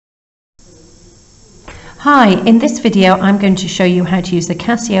Hi, in this video I'm going to show you how to use the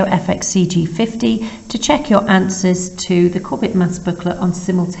Casio FX CG50 to check your answers to the Corbett Maths booklet on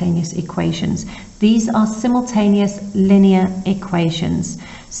simultaneous equations. These are simultaneous linear equations.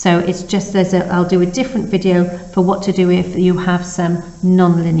 So it's just I'll do a different video for what to do if you have some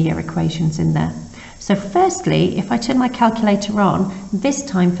non-linear equations in there. So firstly, if I turn my calculator on, this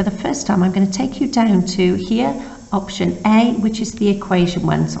time for the first time I'm going to take you down to here, option A, which is the equation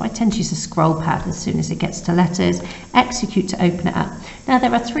one. So I tend to use a scroll pad as soon as it gets to letters, execute to open it up. Now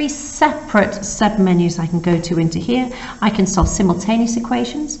there are three separate sub-menus I can go to into here. I can solve simultaneous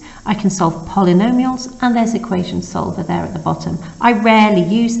equations, I can solve polynomials, and there's equation solver there at the bottom. I rarely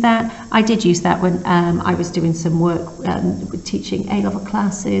use that. I did use that when I was doing some work teaching A-level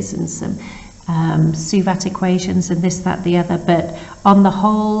classes and some SUVAT equations and this, that, the other, but on the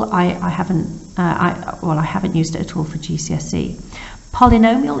whole I haven't used it at all for GCSE.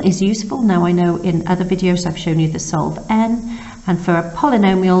 Polynomial is useful. Now I know in other videos I've shown you the solve n, and for a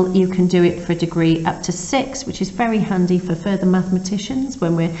polynomial you can do it for a degree up to 6, which is very handy for further mathematicians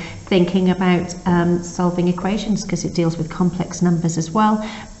when we're thinking about solving equations, because it deals with complex numbers as well.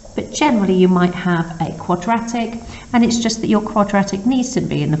 But generally you might have a quadratic, and it's just that your quadratic needs to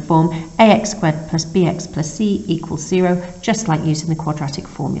be in the form ax squared plus bx plus c equals 0, just like using the quadratic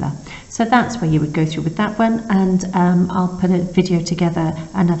formula. So that's where you would go through with that one, and I'll put a video together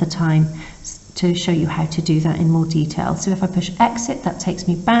another time to show you how to do that in more detail. So if I push exit, that takes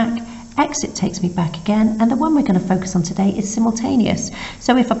me back. Exit takes me back again, and the one we're going to focus on today is simultaneous.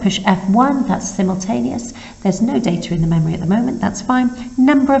 So if I push F1, that's simultaneous. There's no data in the memory at the moment, that's fine.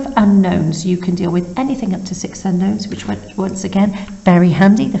 Number of unknowns, you can deal with anything up to 6 unknowns, which once again, very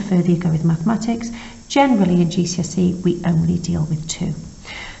handy the further you go with mathematics. Generally in GCSE, we only deal with 2.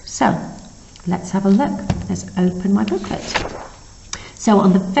 So let's have a look. Let's open my booklet. So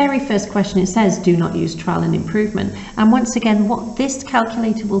on the very first question it says do not use trial and improvement, and once again what this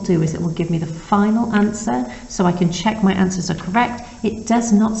calculator will do is it will give me the final answer so I can check my answers are correct. It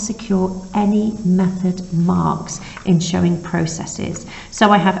does not secure any method marks in showing processes. So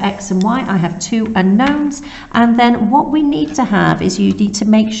I have x and y, I have 2 unknowns, and then what we need to have is you need to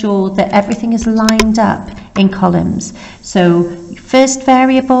make sure that everything is lined up in columns. So first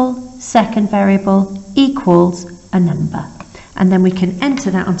variable, second variable equals a number. And then we can enter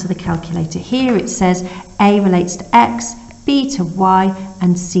that onto the calculator. Here it says A relates to X, B to Y,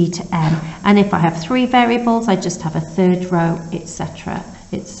 and C to M. And if I have 3 variables, I just have a third row, etc.,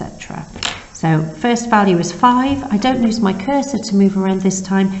 etc. So first value is 5. I don't use my cursor to move around this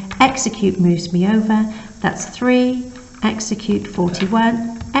time. Execute moves me over. That's 3. Execute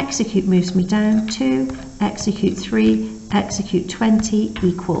 41. Execute moves me down 2. Execute 3. Execute 20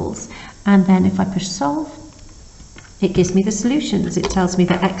 equals. And then if I push solve, it gives me the solutions. It tells me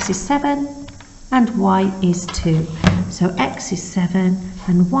that x is 7 and y is 2. So x is 7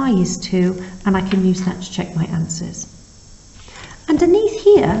 and y is 2, and I can use that to check my answers. Underneath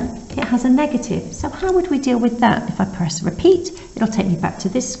here, it has a negative. So how would we deal with that? If I press repeat, it'll take me back to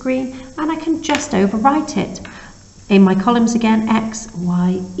this screen, and I can just overwrite it. In my columns again, x,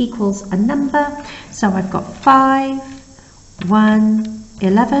 y equals a number. So I've got 5, 1,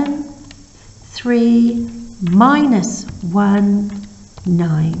 11, 3, minus 1,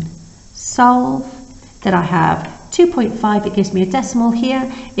 9. Solve. That I have 2.5, it gives me a decimal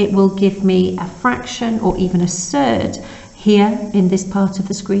here. It will give me a fraction or even a third here in this part of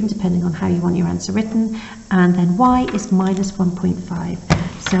the screen, depending on how you want your answer written. And then y is minus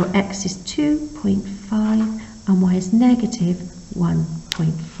 1.5. So x is 2.5 and y is negative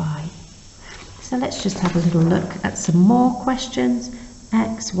 1.5. So let's just have a little look at some more questions.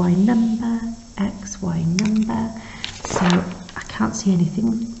 X, y number, x, y number. So I can't see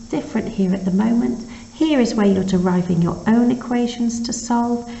anything different here at the moment. Here is where you're deriving your own equations to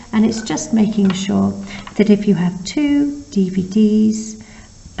solve, and it's just making sure that if you have 2 DVDs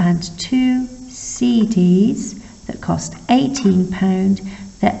and 2 CDs that cost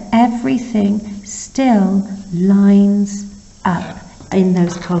 £18, that everything still lines up in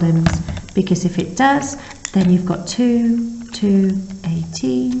those columns, because if it does, then you've got 2,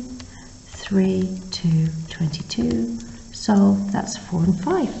 18, 3, 2, 22, solve, that's 4 and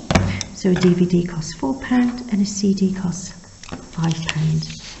 5. So a DVD costs £4 and a CD costs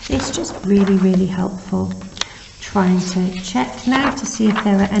 £5. It's just really, really helpful trying to check now to see if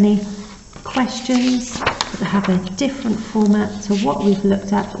there are any questions that have a different format to what we've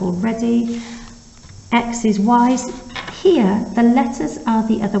looked at already. X's, Y's. Here, the letters are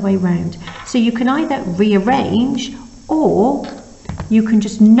the other way round. So you can either rearrange, or you can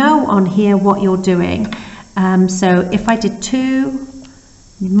just know on here what you're doing. So if I did 2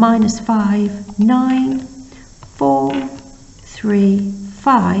 minus 5, 9, 4, 3,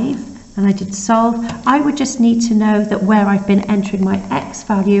 5, and I did solve, I would just need to know that where I've been entering my x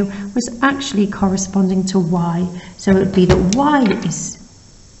value was actually corresponding to y. So it would be that y is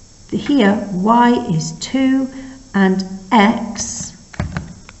here, y is 2, and x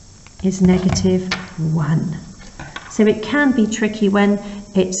is -1. So it can be tricky when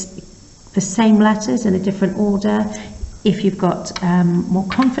it's the same letters in a different order. If you've got more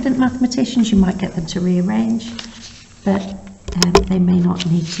confident mathematicians, you might get them to rearrange, but they may not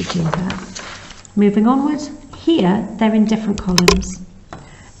need to do that. Moving onward, here they're in different columns,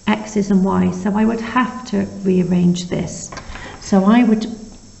 x's and y's, so I would have to rearrange this. So I would,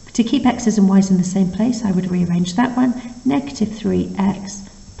 to keep x's and y's in the same place, I would rearrange that one, -3x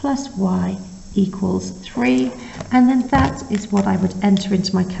plus y equals 3, and then that is what I would enter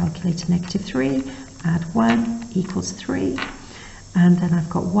into my calculator, -3, add 1 equals 3, and then I've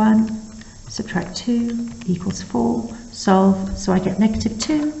got 1, subtract 2 equals 4, solve, so I get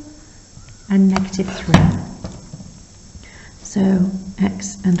 -2 and -3. So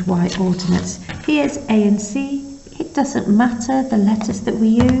x and y ordinates. Here's A and C. It doesn't matter the letters that we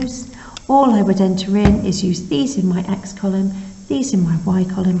use. All I would enter in is use these in my x column, these in my y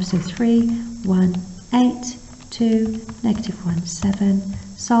column, so 3, 1, 8, 2, -1, 7,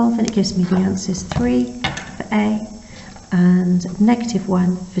 solve, and it gives me the answers 3 for A and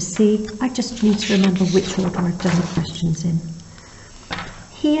 -1 for C. I just need to remember which order I've done the questions in.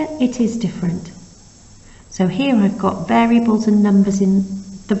 Here it is different. So here I've got variables and numbers in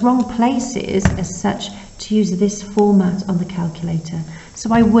the wrong places as such to use this format on the calculator.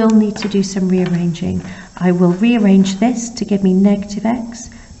 So I will need to do some rearranging. I will rearrange this to give me -x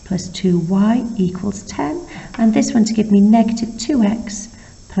plus 2y equals 10, and this one to give me -2x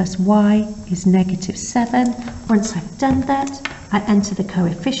plus y is -7. Once I've done that, I enter the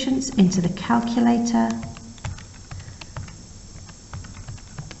coefficients into the calculator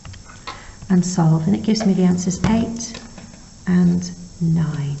and solve, and it gives me the answers 8 and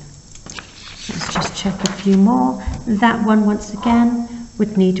 9. Let's just check a few more. That one, once again,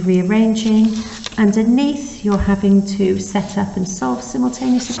 would need rearranging. Underneath, you're having to set up and solve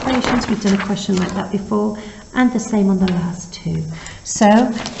simultaneous equations. We've done a question like that before, and the same on the last two. So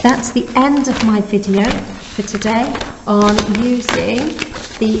that's the end of my video for today on using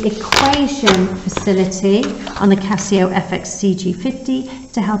the equation facility on the Casio FX CG50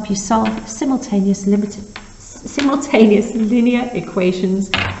 to help you solve simultaneous linear equations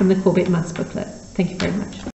from the Corbett Maths booklet. Thank you very much.